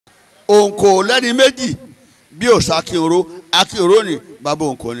òǹkò lẹ́ni méjì bí òsà akínró ni bàbá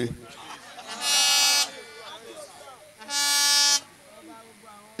òǹkò ni.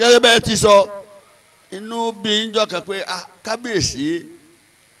 gẹ́gẹ́ bẹ́ẹ̀ ti sọ inú bí ń jọ kan pé kábíyèsí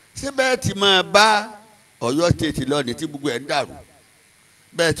síbẹ̀ tí máa bá Ọ̀yọ́ tètè lọ́ọ̀ni tí gbogbo ẹ̀ ń dàrú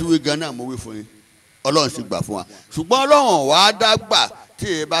bẹ́ẹ̀ tí wí gan náà mo wí fún yín Ọlọ́run sì gbà fún wa ṣùgbọ́n Ọlọ́run wàá dágbà tí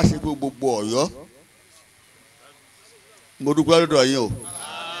èyí bá ṣe gbogbo Ọ̀yọ́ mo dúpẹ́ lọ́dọ̀ yín o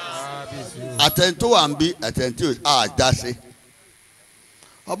àtẹ̀ntó wà ń bí àtẹ̀ntó àjàṣe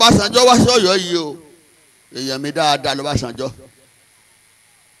Ọbásanjọ́ wá sí Ọ̀yọ́ yìí o èèyàn mi dáadáa l'Ọbásanjọ́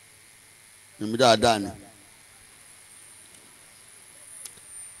èmi dáadáa ni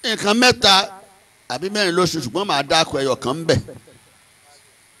nǹkan mẹ́ta àbí mẹ́rin lóṣù ṣùgbọ́n màá dáko ẹyọ kan ń bẹ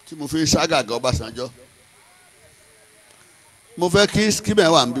tí mo fi ń ságàgà Ọbásanjọ́ mo fẹ́ kí skimẹ̀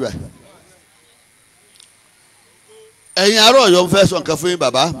wà ń bí báyìí ẹ̀yin ará Ọ̀yọ́ mo fẹ́ sọ nǹkan fún yín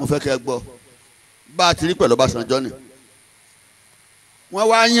bàbá mo fẹ́ kẹ́ ẹ gbọ́ bá a ti rí pẹ̀lú Ọbásanjọ́ ni wọ́n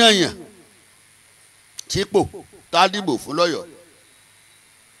wá yànyàn sípò tádìbò fún lọ́yọ̀ọ́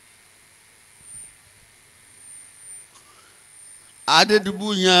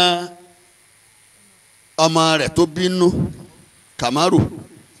Adédìbú yan ọmọ rẹ̀ tó bínú Kamaru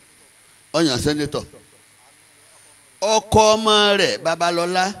ó yàn sẹ́nétọ̀ ọkọ ọmọ rẹ̀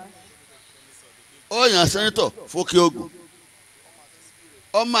Babalọ́lá ó yàn sẹ́nétọ̀ Fókè Ògùn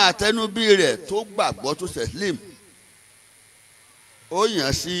ọmọ àtẹnubí rẹ̀ tó gbàgbọ́ tó sẹ̀sílìm ó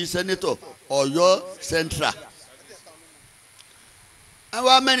yàn sí sẹ́nétọ̀ Ọ̀yọ́ Central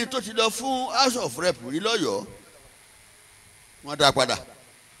àwọn amẹ́ni tó ti lọ fún House of Rep rí lọ́yọ̀ọ́ wọ́n dá padà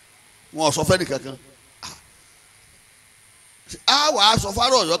wọ́n sọ fẹ́ni kankan a wà á sọ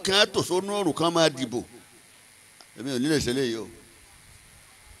fárọ̀ Ọ̀yọ́ kan tó sónú ọ̀rùn kan máa dìbò èmi ò ní lè ṣe léyìí o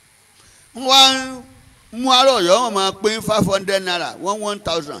wọ́n wá mú ará Ọ̀yọ́ wọn máa pín 500 naira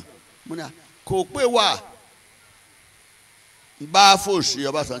 1,000 múna kò pé wà bá fòsì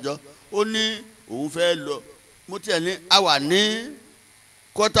Ọbásanjọ́ ó ní òun fẹ́ lọ mo tiẹ̀ ní a wà ní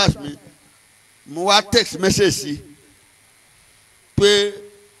quarters mi mo wá text message sí pé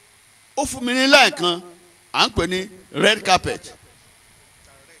ó fún mi ní line kan à ń pè ní red carpet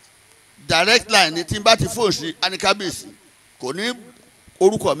direct line ní tí n bá ti fóònù sí anikabisi kò ní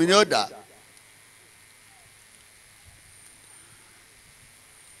orúkọ mi ní ọ̀dà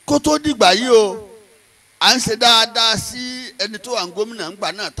kó tó dìgbà yìí o à ń ṣe dáadáa sí ẹni tó wà ń gómìnà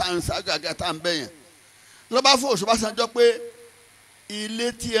ńgbà náà tá à ń ságàgà tá à ń bẹ̀yẹn lọ́ba fóònù Ọbásanjọ́ pé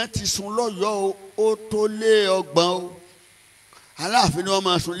ilé tí ẹ ti sùn lọ́yọ̀ọ́ ó tó lé 30 o Aláàfin ni wọ́n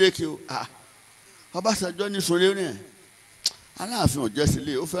máa sun lékè o Ọbásanjọ́ ní sun lé ní ẹ̀ Aláàfin ò jẹ́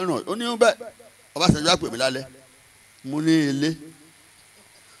sílé ó fẹ́ràn ó ní bẹ́ẹ̀ Ọbásanjọ́ á pè mí lálẹ́ mo ní ilé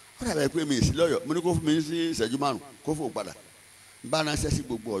ó dàbẹ̀ pé mi sí lọ́yọ̀ọ́ mo ní kó fún mi sí ìṣẹ́jú 5 kó fò padà bá ránṣẹ́ sí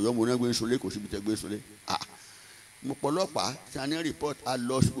gbogbo Ọ̀yọ́ mo ní gbé sun lé kò síbi tẹ́ gbé sun lé mo pọlọ́pàá tí a ní report a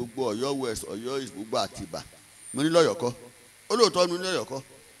lọ sí gbogbo Ọ̀yọ́ West Ọ̀yọ́ East gbogbo Àtìbà mo ní lọ́yọ̀ọ́ kọ́ ó lóòótọ́ ní lọ́yọ̀ọ́ kọ́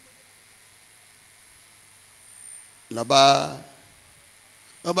làbá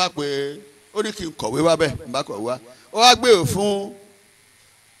wọ́n bá pè ó ní kí n kọ̀wé wá bẹ́ẹ̀ n bá kọ̀wé wá ó wá gbé fún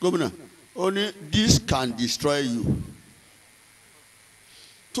gómìnà ó ní this can destroy you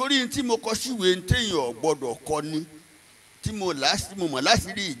torí tí mo kọ síwèé ní téèyàn gbọ́dọ̀ kọ ní tí mo mọ̀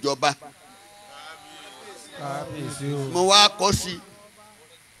láṣìírí ìjọba mo wá kọ sí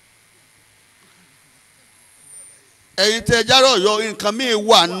ẹ̀yin tẹ́ járọ Ọ̀yọ́ nǹkan mi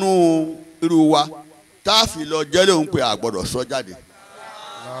wà nù irú wa tá a fi lọ jẹ́lẹ̀ òun pé a gbọ́dọ̀ sọ jáde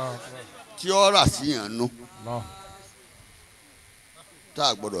tí ó rà sí yàn nù tá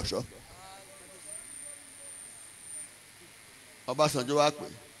a gbọ́dọ̀ sọ. Ọbásanjọ́ wá pé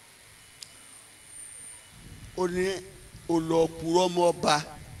ó ní olùpurọ́ mọ́ba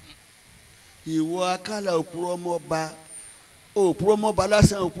ìwọ Akálà òpurọ́ mọ́ba òpurọ́ mọ́ba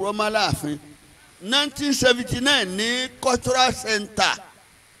lásán òpurọ́ mọ́ Aláàfin 1979 ní cultural center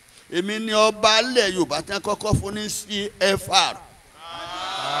èmi ni ọba alẹ́ Yorùbá tí wọ́n kọ́kọ́ fún ní CFR.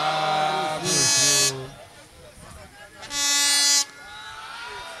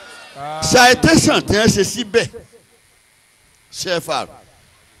 citation tí wọ́n ṣe síbẹ̀ CFR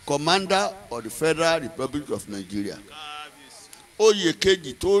Commander of the Federal Republic of Nigeria oyè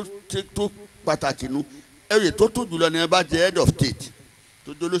kejì tó pàtàkì nu oyè tó tó jùlọ ní ẹ bá jẹ head of state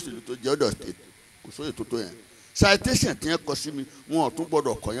tó jẹ́ olóṣèlú tó jẹ́ head of state kò sóyè tó tó yẹn citation tí wọ́n kọ sí mi wọn ò tún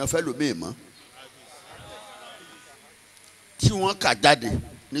gbọ́dọ̀ kọ̀ yẹn fẹ́ lómi mọ́ tí wọ́n kà jáde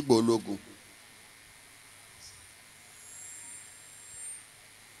nígbà ológun.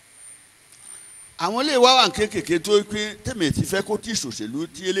 àwọn ilé wa wà kéékèèké tó pé tèmi ti fẹ́ kó tí ìṣòṣèlú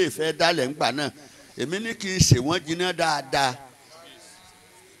tí ilé ìfẹ́ dálẹ̀ ńgbà náà èmi ní kí n ṣe wọ́n jiná dáadáa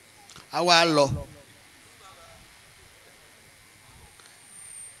àwa lọ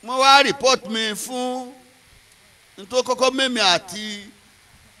wọ́n wá report mi fún nítorí kọ́kọ́ mẹ́mi àti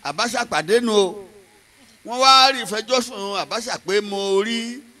Abacha pàdé nu o wọ́n wá rí ìfẹjọ́sùn Abacha pé mo rí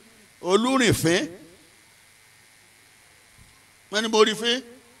Olúrìnfín wọ́n ní mo rí fín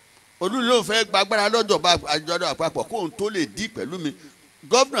Olúrìnfín ló fẹ́ gbàgbára lọ́jọba àjọyọ̀ àpapọ̀ kóun tó lè dí pẹ̀lú mi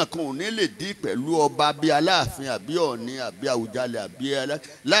gọ́vnà kan ò ní lè dí pẹ̀lú ọba bíi Aláàfin àbí Ọ̀ọ̀ni àbí Àwùjalẹ̀ àbí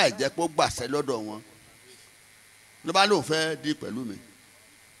láì jẹ́ pé ó gbàṣẹ lọ́dọ̀ wọn ló bá lóun fẹ́ dí pẹ̀lú mi.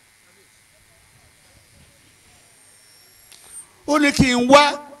 ó ní kí n wá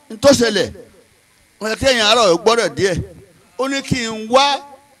ntọ́sẹ̀lẹ̀ wọ́n yẹ kéèyàn ará ọ̀ gbọ́dọ̀ díẹ̀ ó ní kí n wá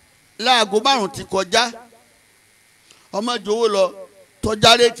láago 5 ti kọjá ọmọ jowó lọ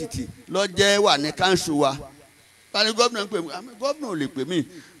tọ́járe Èkìtì lọ jẹ́ wà ní káńsù wa báyìí gómìnà ń pè mí gómìnà ò lè pè mí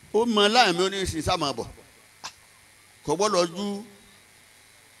ó mọ láàmì ó ní sin sáà bọ̀ kò gbọ́dọ̀ ju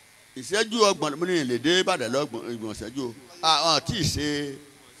ìṣẹ́jú 30 mo ní lè dé Ìbàdàn lọ́gbọ̀n ìṣẹ́jú àwọn tí ì ṣe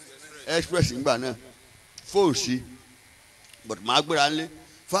express ńgbà náà fóònù sí but màá gbéra ńlẹ̀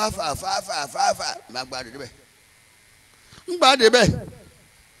fáfà màá gbá débẹ̀ ńgbà débẹ̀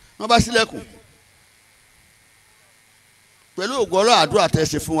wọ́n bá ṣílẹ̀kùn pẹ̀lú ògbọ́lọ́ àdúrà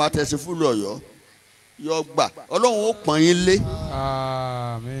tẹ̀sí fún wa tẹ̀sí fún lọ́yọ̀ọ́ yọ gbà Ọlọ́run ó pọ́n yín lé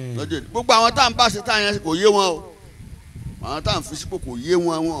àmín gbogbo àwọn tá à ń bá ṣe tá yẹn kò yé wọn o àwọn tá à ń fi sípò kò yé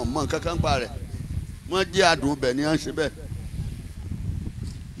wọn wọn mọ nǹkan kan pa rẹ̀ wọ́n jẹ́ adùn bẹ̀ ni wọ́n ṣe bẹ́ẹ̀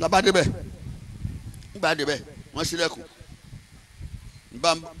lábàdébẹ̀ ńgbà débẹ̀ wọ́n ṣílẹ̀kùn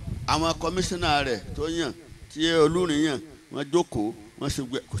bá àwọn kọmíṣánná rẹ̀ tó yàn tí Olúrin yàn wọ́n jókòó wọ́n ṣe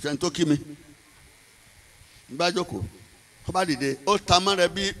gbé kò sẹ́ni tó kí mi ń bá jókòó wọ́n bá dìde ó ta mọ́ rẹ̀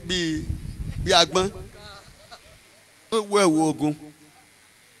bí agbọ́n ó wọ ẹ̀wù ogun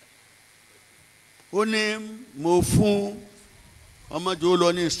ó ní mo fún ọmọdé lọ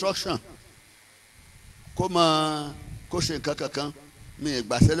ní instruction kó ṣe nǹkan kankan mi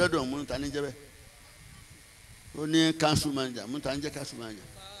ìgbàsẹ́ lọ́dọ̀ mú ta ní jẹ́ bẹ́ẹ̀ ó ní council manager mú ta ní jẹ́ council manager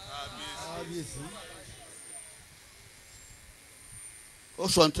ó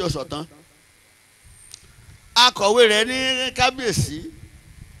sọ ní tí ó sọ tán akọ̀wé rẹ̀ ní kábíyèsí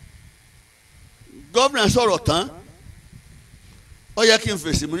gómìnà sọ̀rọ̀ tán ó yẹ kí n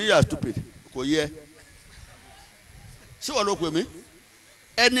fèsì mo ní yà stupid kò yẹ sí wọn ló pè mí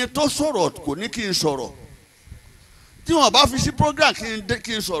ẹni tó sọ̀rọ̀ kò ní kí n sọ̀rọ̀ tí wọn bá fi sí program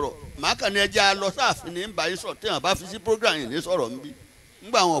kí n sọ̀rọ̀ màá kàn ní ẹja lọ sáàfin ní báyìí sọ̀rọ̀ tí wọn bá fi sí program yìí ní sọ̀rọ̀ ń bí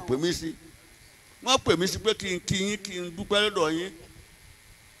ńgbà wọn pè mí sí wọn pè mí sí pé kí n kí yín kí n dúpẹ́ lọ́dọ̀ yín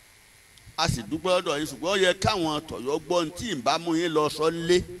a sì dúpẹ́ lọ́dọ̀ yín ṣùgbọ́n ó yẹ káwọn tọ̀yọ́ gbọ́ ní tí ì bá mú yín lọ sọ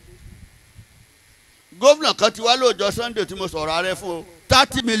lé gómìnà kan ti wá lóòjọ́ Sunday tí mo sọ̀rọ̀ ààrẹ fún o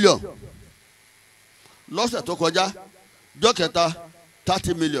 30 million lọ́sẹ̀ tó kọjá jọ́ kẹta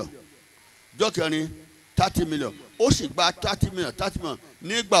 30 million jọ́ kẹrin 30 million ó sì gba 30 million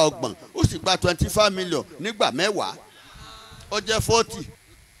nígbà 30 ó sì gba 25 million nígbà 10 ó jẹ́ 40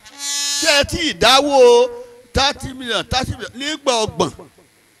 ṣé ẹ tí ìdáwó 30 million nígbà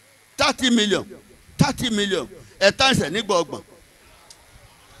 30 million ẹ̀ta ìṣẹ̀ nígbà 30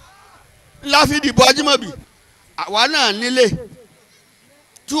 láfi dìbò Ajímọ̀bí àwa náà nílé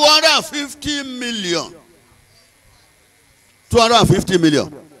 250 million 250 million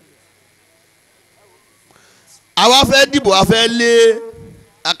àwa fẹ́ dìbò a fẹ́ lé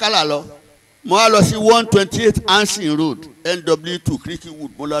Akálà lọ mo wá lọ sí 128 Ansin Road NW2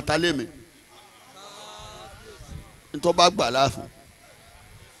 Cricklewood mo lọ ta lé mi nítorí bá gbà láàfin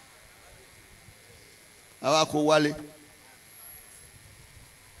àwa kò wálé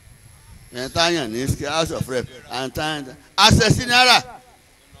ẹ̀ńtàyàn ní House of Rep ẹ̀ńtàyàn àṣẹ̀sí náírà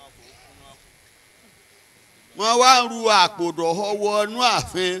wọ́n wá ń ru àpòdò ọwọ́ inú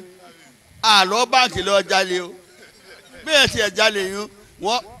ààfin àlọ́ báǹkì lọ jalè o bẹ́ẹ̀ tí ẹ̀ jalè yín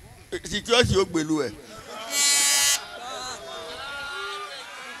wọ́n security ó gbèlú ẹ̀.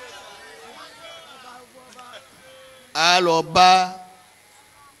 a lọ bá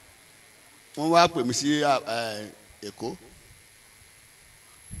wọ́n wá pè mí sí Èkó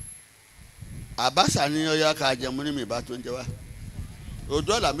Àbáṣà ní ọyá ká jẹun ní mi ìbá tó ń jẹ wá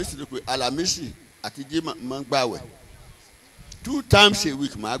ọjọ́ Àlàmísì ló pé Àlàmísì àti Jímọ̀ máa ń gbààwẹ̀ 2 times a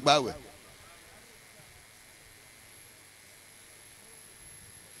week máa gbààwẹ̀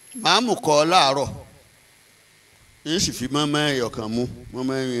màá mú kọ́ láàárọ̀ yín sì fi mọ́mọ́ ẹ̀yọ̀ kan mú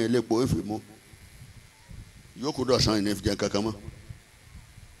mọ́mọ́ ẹ̀yìn elépo ń fi mú yòókù dọ̀sán yìí ní fi jẹ kankan mọ́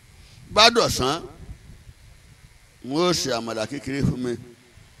bá dọ̀sán wọ́n ó ṣe àmàlà kékeré fún mi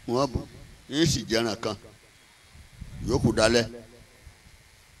wọ́n bù yín sì jẹran kan yòókù dalẹ̀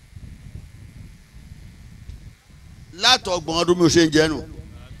látọgbọ̀n ọdún mi ò ṣe ń jẹnu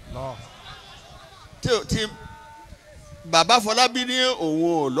tí bàbá Fọlábí ní òun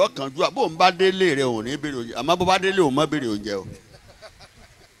ò lọ́kànjú àbò ń bá délé rẹ̀ òun ní béèrè oúnjẹ àmọ́ bó bá délé òun má béèrè oúnjẹ o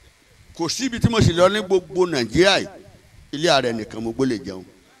kò síbi tí mo sì lọ ní gbogbo Nàìjíríà yìí ilé ààrẹ nìkan mo gbọ́ lè jẹun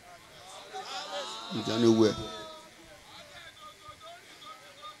ìjẹun ní owó ẹ̀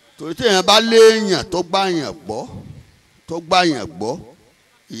torí tí èèyàn bá léèyàn tó gbàyàn gbọ́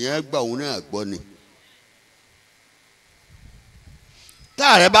ìyẹn gbà òun náà gbọ́ ni.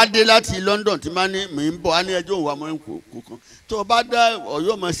 táàrẹ bá dé láti London tí máa ní mi ń bọ̀ á ní ẹjọ́ òun wa mọ́ kó kan tó o bá dá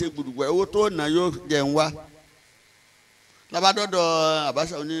Ọ̀yọ́ máa ṣe gbùdùgbù owó tó nà yóò jẹun wá lábàdọ́dọ̀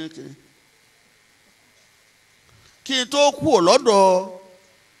Àbáṣà oníkiri kí n tó kú ò lọ́dọ̀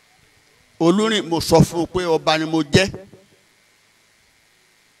Olúrin mo sọ fún un pé ọba ni mo jẹ́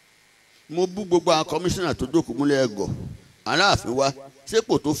mo bú gbogbo àwọn kọmíṣánná tó jókòó múlẹ̀ ẹ̀gọ́ Aláàfin wa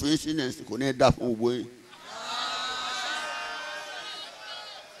sépò tó fi ń sí nẹ́ẹ̀sì kò ní í dá fún gbogbo yìí.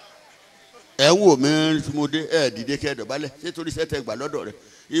 ẹ ń wò mí tí mo dé ẹ dìde kẹ́ ẹ dọ̀bálẹ̀ ṣé torí sẹ́tẹ̀ gbà lọ́dọ̀ rẹ̀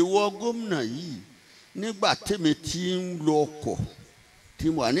ìwọ gómìnà yìí nígbà tèmi tí ń lọ ọkọ̀ tí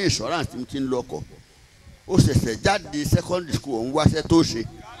mo wà ní insurance tí mo ti ń lọ ọkọ̀ ó ṣẹ̀ṣẹ̀ jáde secondary school òun wáṣẹ́ tó ṣe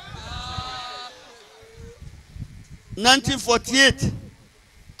 1948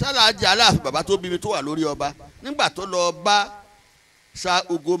 tálàjì Aláàfin bàbá tó bí mi tó wà lórí ọba nígbà tó lọ bá Sir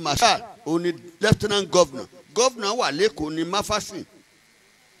Ugo Marshal òun ni lieutenant governor wà lẹ́kọ̀ọ́ ní Mafasin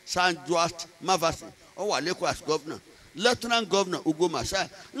San Juan Mavasi ó wà lẹ́kọ̀ọ́ as governor lieutenant governor Ugo Marshal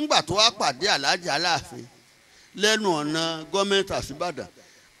ńgbà tó wá pàdé Alhaji Aláàfin lẹ́nu ọ̀nà gọ́ọ̀mẹ̀ntì àṣìbàdàn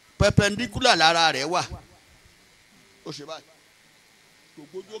perpendicular lára rẹ̀ wà ó ṣe báyìí kò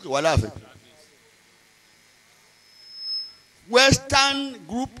gbójú òkè wá láàfin. Western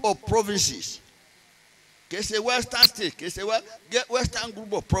group of provinces kìí ṣe Western state kìí ṣe Western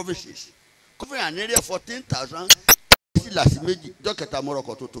group of provinces covering an area 14,000 làsí méjì jọ́ kẹta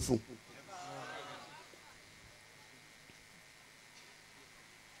mọ́rọ̀kọ̀ tó tó fún.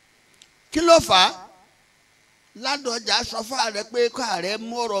 kí ló fà á Ládọjà sọ fún ààrẹ pé kó ààrẹ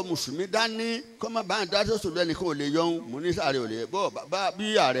mú ọ̀rọ̀ mùsùlùmí dání kó má bá ń dá tó sòlú ẹnìkan ò lè yọ ń mú ní sáré ò lè bí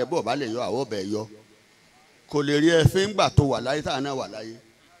ààrẹ bọ̀ bá lè yọ àwọ̀ bẹ̀ yọ kò lè rí ẹfin gbà tó wà láyé táwọn náà wà láyé.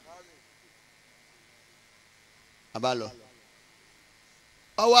 abalọ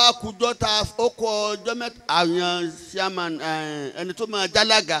ọwọ́ akujọ́ ta ó kọ ọjọ́ mẹ́ta àyàn chairman ẹni tó máa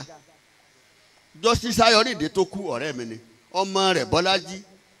jálága Justice Ayọ̀rìndé tó kú ọ̀rẹ́ mi ni ọmọ rẹ̀ Bọ́lájí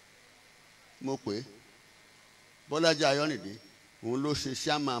mo pè é Bọ́lájí Ayọ̀rìndé òun ló ṣe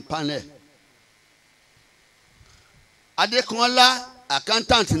chairman panel Adékanlá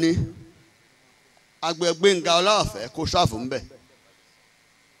accountant ni Agbẹ̀gbẹ̀ngà Ọláọ̀fẹ́ kó sáfù ń bẹ̀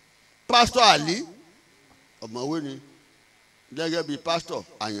Pastor Ali ọ̀mọ̀wé ni gẹ́gẹ́ bíi pásítọ̀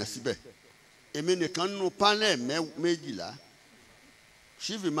àyàn síbẹ̀ èmi nìkan nínú panel 12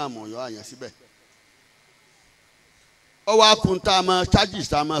 chief imam Ọ̀yọ́ àyàn síbẹ̀ ọwọ́ akun tá a mọ charges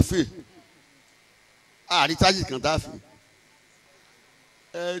tá a mọ fi àárí charges kan tá a fi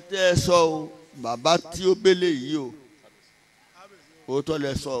ẹ tẹ́ ẹ sọ o bàbá tí ó bélé yìí o òótọ́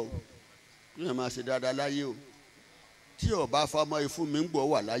lẹ sọ o kí ẹ máa ṣe dáadáa láyé o tí ọba fọmọ ifún mi ń gbọ́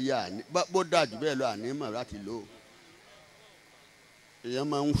wà láyé àní bó dájú bẹ́ẹ̀ lọ àní mọ̀ láti lò ó èèyàn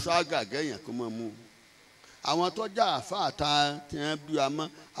máa ń ságà gẹ́yìn kó máa mú àwọn tọ́jà àfáà ta tí wọ́n bí wa mọ́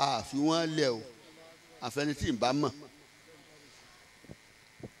àfi wọ́n lẹ̀ o àfẹni tí ì bá mọ̀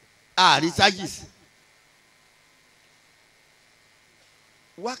àárí charges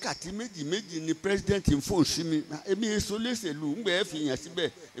wákàtí méjì ni president ń fòun sí mi èmi èso léṣèlú ńgbẹ́ fi yàn síbẹ̀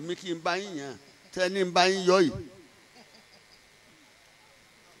èmi kì í bá yín yàn tẹ́ni ń bá yín yọ yìí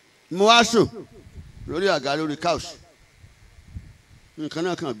mo wá sùn lórí àga lórí couch nǹkan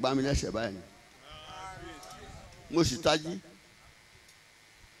náà kàn gbá mi lẹ́sẹ̀ báyìí mo sì tají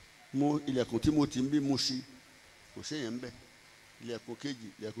mo ilẹ̀kùn tí mo ti ń bí mo ṣí kò séèyàn ń bẹ̀ ilẹ̀kùn kejì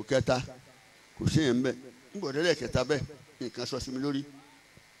ilẹ̀kùn kẹta kò séèyàn ń bẹ̀ ń bọ̀ délẹ̀ kẹta bẹ́ẹ̀ nǹkan sọ sí mi lórí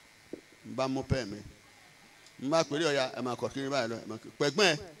n bá mú pẹ́ẹ́ mi n bá pèrè ọ̀ya ẹ̀ máa kọ̀ kiri báyìí lọ ẹ̀ máa kọ̀ pẹ̀gbọ́n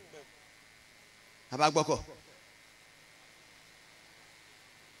ẹ̀ a bá gbọ́kọ̀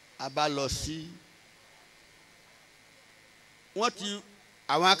a bá lọ sí wọ́n ti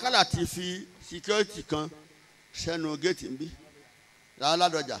àwọn Akálà ti fi security kan sẹ́nu géètì ń bí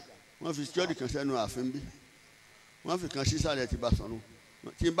Ládọjà wọ́n fi security kan sẹ́nu ààfin bí wọ́n fi kan sísàlẹ̀ ti bá sọ̀rọ̀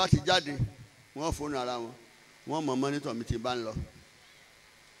tí n bá ti jáde wọ́n fóònù ara wọn wọ́n mọ̀ mọ́nítọ̀ mi ti bá ń lọ.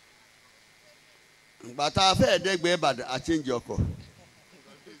 Bàtà fẹ́ẹ̀ dẹ́gbẹ́ Ìbàdàn àti ìjì ọkọ̀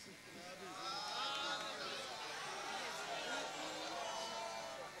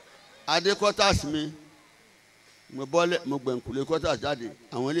adé quarters mi mo bọ́lẹ̀ mo gbẹ̀ǹkùlé quarters jáde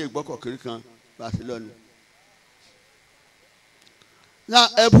àwọn ilé ìgbọ́kọ̀ kiri kan Barcelona na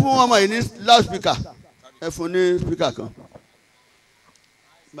ẹ fún ọmọ yìí ní loudspeaker ẹ fún ní speaker kan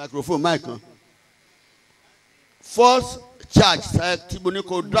microphone mic kan first charge tí mo ní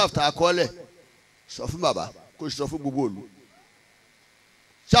kó draft àkọọ́lẹ̀ sọ fún bàbá kó sọ fún gbogbo ìlú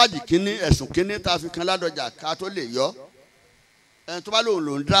charge kínní ẹ̀sùn kínní tá a fi kan Ládọjà ká tó lè yọ ẹni tó bá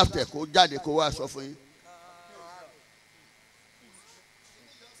lòun draft ẹ̀ kó jáde kó wá sọ fún yín.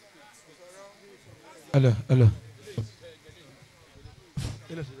 Hello.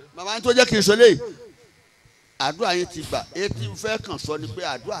 màmá tó jẹ́ kí n sọ léyìí àdúrà yín ti gbà etí fẹ́ kàn sọ ni pé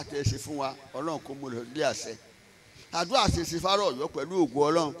àdúrà tẹ́ ẹ ṣe fún wa Ọlọ́run kó mú lọ ilé àṣẹ àdúrà ṣe ṣe fárọ̀ Ọ̀yọ́ pẹ̀lú ògo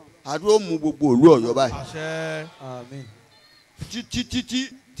Ọlọ́run àdúrà ó mú gbogbo òlu Ọ̀yọ́ báyìí. àṣẹ àmín. títí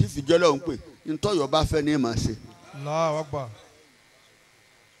tí fìjọ́ lọ́hùn pé ntọ́yọ̀ bá fẹ́ ní màá ṣe. Allahu Akbar.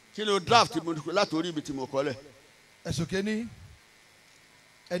 kí ló draft mo láti orí ibi tí mo kọ́ lẹ̀. ẹ̀sùn kẹ́ni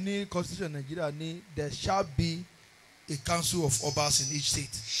any constitution in Nigeria ní there shall be a council of obas in each state.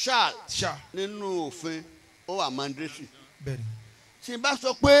 shall nínú òfin ó wà mandatory. bẹ́ẹ̀ni. tí n bá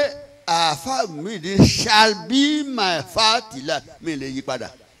sọ pé àáfà mi ní shall be my fatila mi lè yí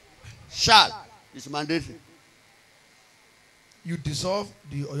padà shall is mandatory. You dissolve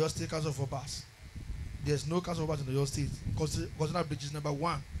the Oyo State Council of Obas. There's no council of Obas in Oyo State. Constitutional breach is number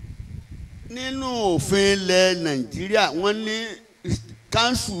 1. nínú òfin ilẹ̀ Nàìjíríà wọ́n ní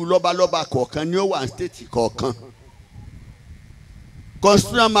council lọ́balọ́ba kọ̀ọ̀kan ní ó wà state kọ̀ọ̀kan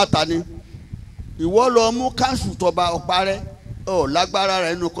constitutional matter ni ìwọ lọ mú council tọba ọparẹ́ ọ lágbára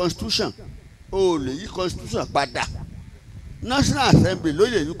rẹ̀ nínú constitution ó lè yí constitution padà National Assembly ló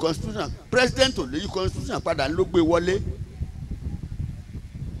lè yí constitution president ò lè yí constitution padà ló gbé wọlé.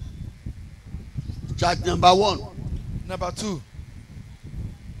 Charge number 1. Number 2,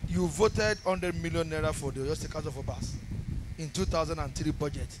 you voted 100 million naira for the Oyo State Council of Obas in 2003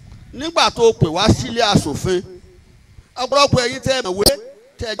 budget. nígbà tó pè wá sílé aṣòfin ọ̀pọ̀lọpọ̀ ẹ̀yin tẹ́ ẹ mọ̀wé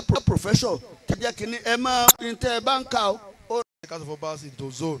tẹ́ ẹ jẹ́ professor tẹ́ ẹ jẹ́ kínní ẹ máa ń tẹ́ ẹ bá ń kà ó. Council of Obas into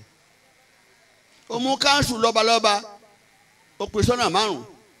zone. ó mú council lọ́balọ́ba ó pè sọ́nà 5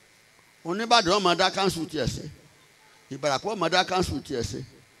 Oníbàdàn ọmọ dá council tiẹ̀ sí Ìbàràpọ̀ ọmọ dá council tiẹ̀ sí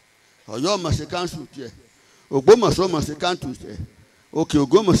Ọ̀yọ́ ọmọ sí council tiẹ̀ Ògbómọ̀ṣọ́ ọmọ sí council tiẹ̀ Òkè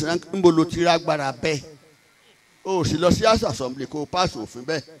Ògbómọ̀ṣọ́ ń bolo ti rí agbára bẹ́ẹ̀ ó sì lọ sí house assembly kó pass òfin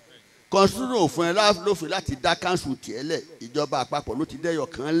bẹ́ẹ̀ constitution òfin ẹ̀ lófin láti dá council tiẹ̀ lẹ̀ ìjọba àpapọ̀ ló ti dẹ́yọ̀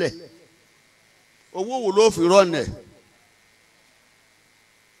kan lẹ̀ owó wo ló fi rọ́ọ̀nẹ̀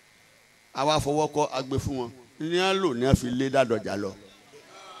àwa fọwọ́kọ́ agbè fún wọn ní à ń lò ní à fi lé Ládọjà lọ.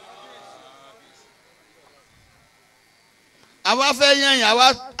 àwa fẹ́ yẹ̀yìn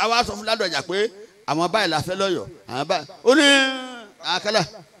àwa sọ fún Ládọjà pé àwọn báyìí la fẹ́ lọ́yọ̀ àwọn báyìí ó ní Àkàlà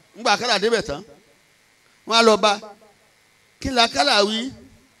ńgbà Àkàlà débẹ̀ tán wọ́n á lọ bá kí ni Àkàlà wí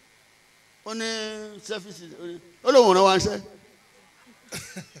ó ní sẹ́fíìsì ó lóun rán wa ṣẹ́.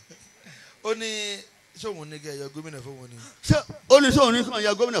 ó ní sóhun ní kẹ́ ẹ yọ gómìnà fóun ni. ṣé ó ní sóhun ní kàn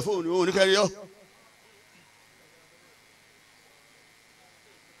ya gómìnà fóun ni òun ní kẹ́ ẹ yọ.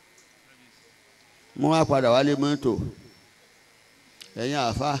 mo wá padà wálé mọ́tò ẹ̀yin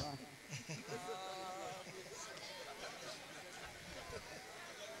àfa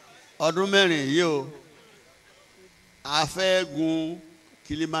ọdún 4 yìí o a fẹ́ gun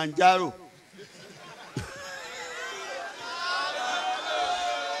Kilimanjaro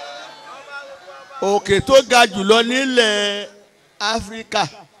òkè tó ga jùlọ nílẹ̀ Áfíríkà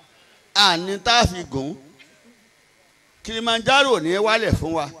àní tá a fi gùn Kilimanjaro ní wálẹ̀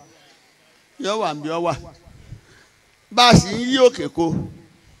fún wa yọ wà bí ọ wà bá a sì ń yí òkè ko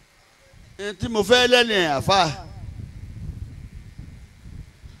tí mo fẹ́ lẹ́nu àfa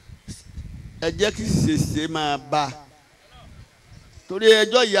ẹ jẹ́ kí ṣèṣe máa bá a torí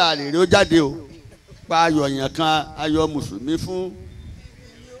ẹjọ́ ìyá àrèrè ó jáde o pa ayọ̀ yẹn kan ayọ̀ mùsùlùmí fún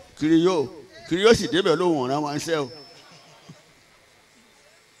kiriyó sì débẹ̀ lóhùn ọ̀ràn wọn ṣẹ́ o.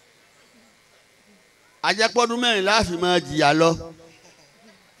 ajẹ́pọ́dún 4 láàfin máa jìyà lọ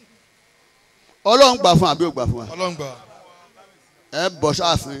Ọlọ́run gbà fún àbí ò gbà fún wa. Ọlọ́run gbà. ẹ bọ̀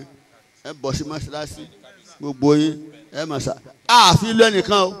sáàfin ẹ bọ̀ sí mọ́ṣáláṣí gbogbo yín ẹ mọ̀ sá àfi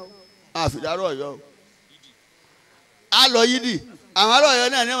lẹ́nìkan o àfi dárò Ọ̀yọ́ o a lọ yídì àwọn ará Ọ̀yọ́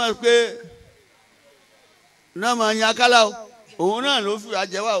náà ní wọn pé náà máa yan Àkàlà o òun náà ló fi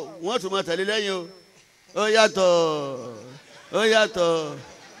àjẹwà o wọ́n tún máa tẹ̀lé lẹ́yìn o ó yàtọ̀ ó yàtọ̀.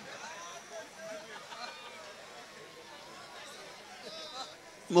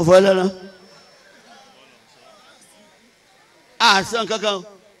 mo fọ́ lẹ́nu àṣẹ nǹkankan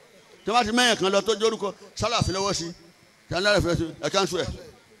tí wọ́n ti mẹ́yìn kan lọ tó jórúkọ sálàfin lọ́wọ́ sí tí wọ́n lọ́wọ́ sí ẹ̀ka ń sọ ẹ̀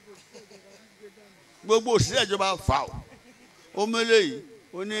gbogbo òṣìṣẹ́ ìjọba fà ó mélé yìí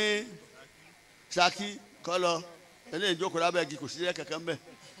ó ní Ṣakí kọ́lọ́ eléyìí jókòó lábẹ́ igi kò sí ilé kankan bẹ́ẹ̀.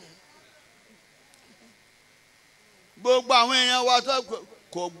 gbogbo àwọn èèyàn wa tó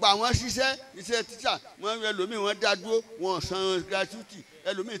kò gbà wọ́n ṣiṣẹ́ iṣẹ́ tíṣà wọ́n ẹlòmíì wọ́n dá dúró wọ́n san gratuity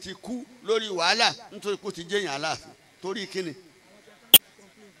ẹlòmíì ti kú lórí wàhálà nítorí kó ti jẹ́yàn Aláàfin torí kíni.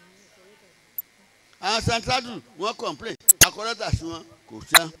 àwọn santradu wọ́n complain akọ́lẹ́tà sí wọn kò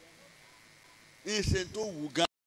sí à ń ṣe tó wù gan.